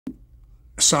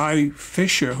Cy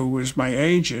Fisher, who was my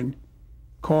agent,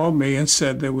 called me and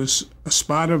said there was a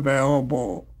spot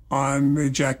available on the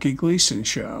Jackie Gleason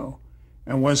show,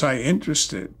 and was I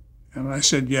interested? And I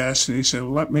said yes, and he said,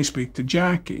 let me speak to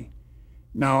Jackie.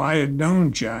 Now, I had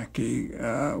known Jackie.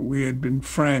 We had been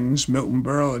friends. Milton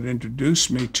Berle had introduced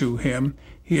me to him.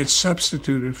 He had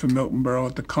substituted for Milton Berle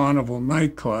at the Carnival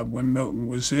nightclub when Milton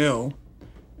was ill,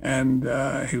 and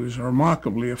he was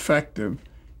remarkably effective.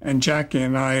 And Jackie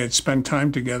and I had spent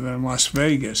time together in Las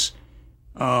Vegas.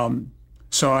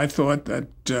 So I thought that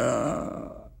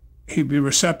he'd be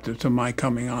receptive to my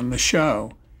coming on the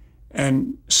show.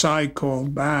 And Cy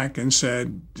called back and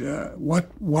said, what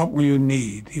will you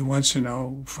need? He wants to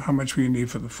know how much will you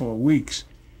need for the 4 weeks.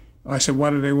 I said,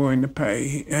 what are they willing to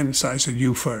pay? And Cy said,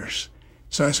 you first.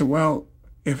 So I said, well,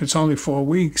 if it's only 4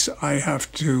 weeks, I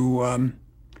have to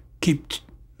keep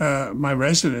my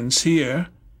residence here,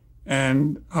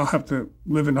 and I'll have to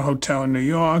live in a hotel in New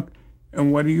York.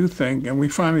 And what do you think? And we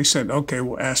finally said, okay,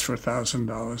 we'll ask for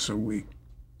 $1,000 a week.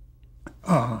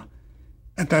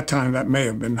 At that time, that may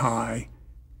have been high,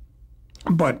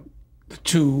 but the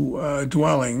two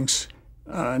dwellings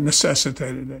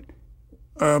necessitated it.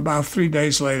 About 3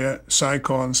 days later, Cy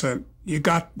called and said, you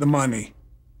got the money,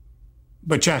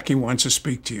 but Jackie wants to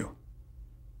speak to you.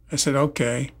 I said,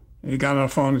 okay. And he got on the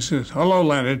phone and says, hello,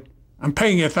 Leonard. I'm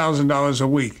paying you $1,000 a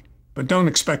week, but don't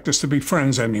expect us to be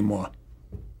friends anymore.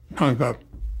 Hung up.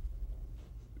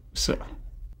 So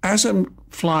as I'm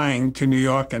flying to New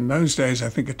York, in those days, I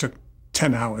think it took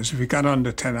 10 hours. If you got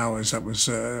under 10 hours, that was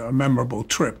a memorable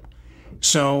trip.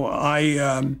 So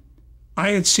I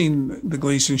had seen the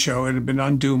Gleason show. It had been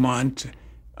on Dumont,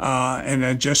 and it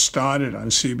had just started on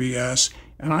CBS.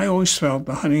 And I always felt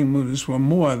the Honeymooners were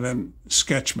more than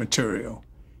sketch material.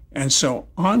 And so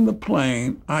on the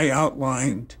plane, I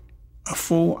outlined a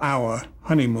full-hour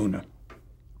Honeymooner,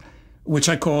 which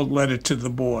I called Letter to the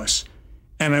Boss.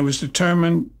 And I was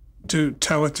determined to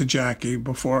tell it to Jackie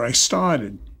before I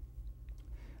started.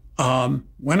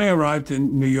 When I arrived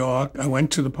in New York, I went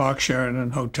to the Park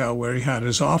Sheraton Hotel where he had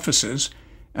his offices,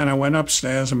 and I went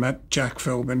upstairs and met Jack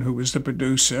Philbin, who was the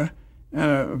producer,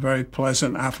 and a very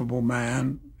pleasant, affable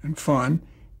man and fun.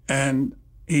 And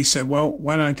he said, well,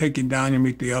 why don't I take you down and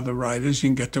meet the other writers? You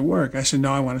can get to work. I said,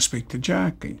 no, I want to speak to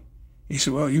Jackie. He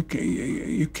said, well, you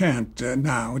can't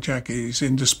now. Jackie's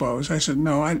indisposed. I said,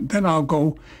 no, then I'll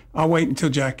wait until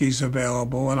Jackie's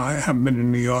available, and I haven't been in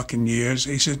New York in years.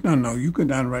 He said, no, you go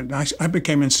down right now. I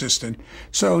became insistent.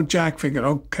 So Jack figured,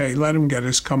 okay, let him get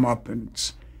his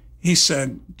comeuppance. He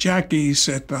said, Jackie's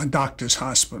at the doctor's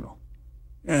hospital.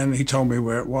 And he told me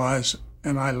where it was,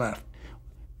 and I left.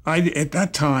 At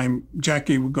that time,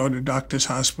 Jackie would go to doctor's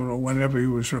hospital whenever he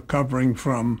was recovering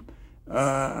from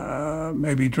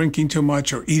maybe drinking too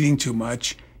much or eating too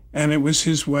much, and it was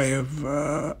his way of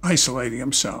isolating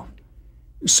himself.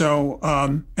 So,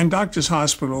 and Doctor's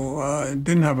Hospital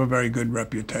didn't have a very good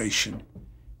reputation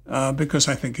because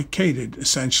I think it catered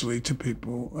essentially to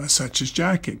people such as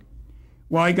Jackie.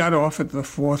 Well, I got off at the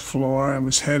 4th floor and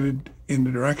was headed in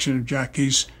the direction of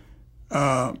Jackie's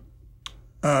room,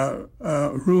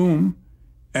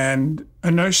 and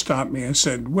a nurse stopped me and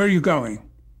said, where are you going?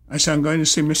 I said, I'm going to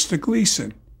see Mr.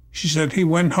 Gleason. She said, he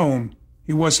went home.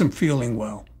 He wasn't feeling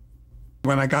well.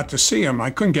 When I got to see him, I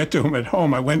couldn't get to him at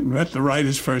home. I went and met the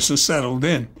writers first and settled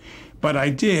in. But I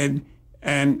did,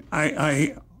 and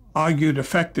I argued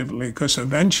effectively because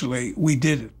eventually we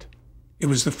did it. It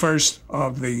was the first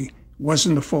of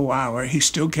wasn't the full hour. He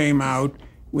still came out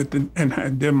with and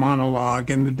had their monologue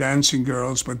and the dancing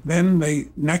girls, but then the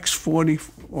next 40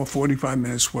 or 45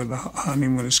 minutes were the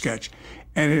Honeymooner sketch.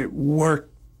 And it worked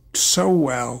so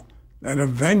well that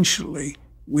eventually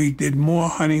we did more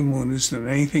Honeymooners than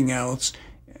anything else.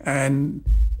 And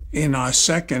in our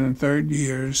second and third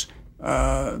years,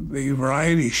 the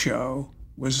variety show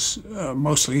was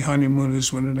mostly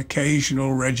Honeymooners with an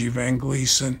occasional Reggie Van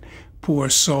Gleason, Poor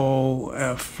Soul,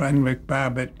 Fenwick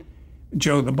Babbitt,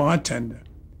 Joe the Bartender.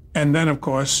 And then, of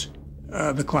course,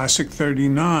 the classic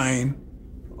 39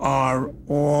 are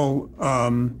all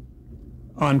on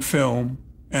film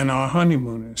and our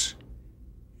Honeymooners.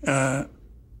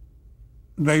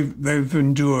 They've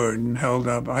endured and held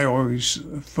up. I always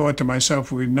thought to myself,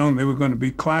 if we'd known they were going to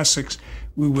be classics,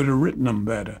 we would have written them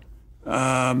better.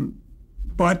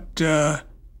 But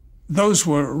those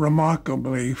were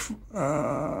remarkably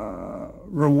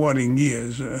rewarding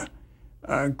years.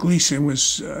 Gleason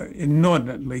was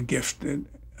inordinately gifted.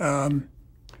 He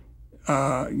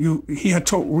had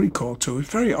total recall too. It's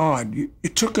very odd.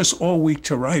 It took us all week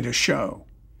to write a show.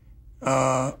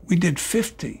 We did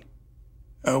 50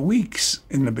 weeks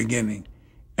in the beginning.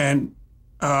 And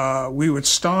we would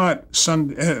start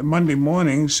Monday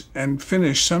mornings and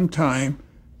finish sometime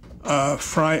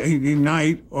Friday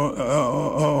night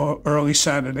or early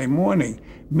Saturday morning,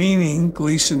 meaning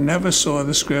Gleason never saw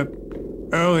the script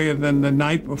earlier than the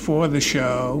night before the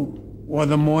show or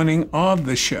the morning of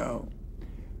the show.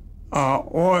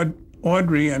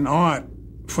 Audrey and Art,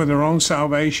 for their own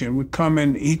salvation, would come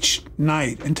in each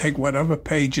night and take whatever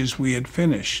pages we had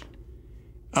finished.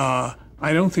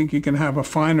 I don't think you can have a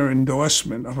finer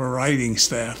endorsement of a writing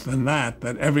staff than that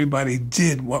everybody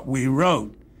did what we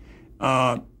wrote.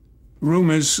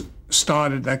 Rumors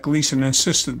started that Gleason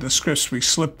insisted the scripts be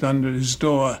slipped under his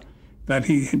door, that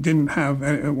he didn't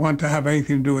want to have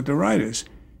anything to do with the writers.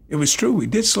 It was true, we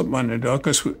did slip under the door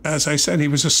because, as I said, he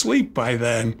was asleep by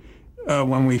then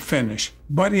when we finished.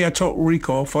 But he had total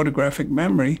recall, photographic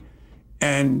memory,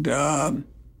 and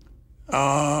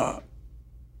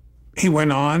he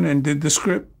went on and did the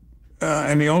script,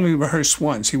 and he only rehearsed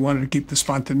once. He wanted to keep the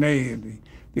spontaneity.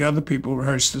 The other people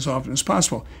rehearsed as often as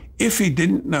possible. If he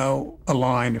didn't know a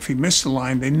line, if he missed a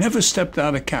line, they never stepped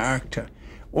out of character.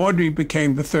 Audrey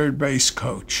became the third base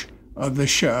coach of the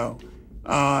show.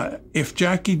 If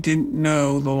Jackie didn't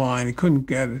know the line, he couldn't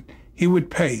get it, he would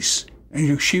pace,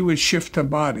 and she would shift her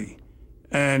body,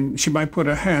 and she might put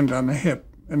her hand on the hip,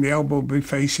 and the elbow would be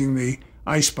facing the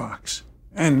icebox.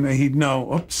 And he'd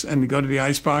know, oops, and go to the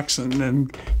icebox and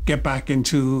then get back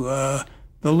into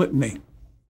the litany.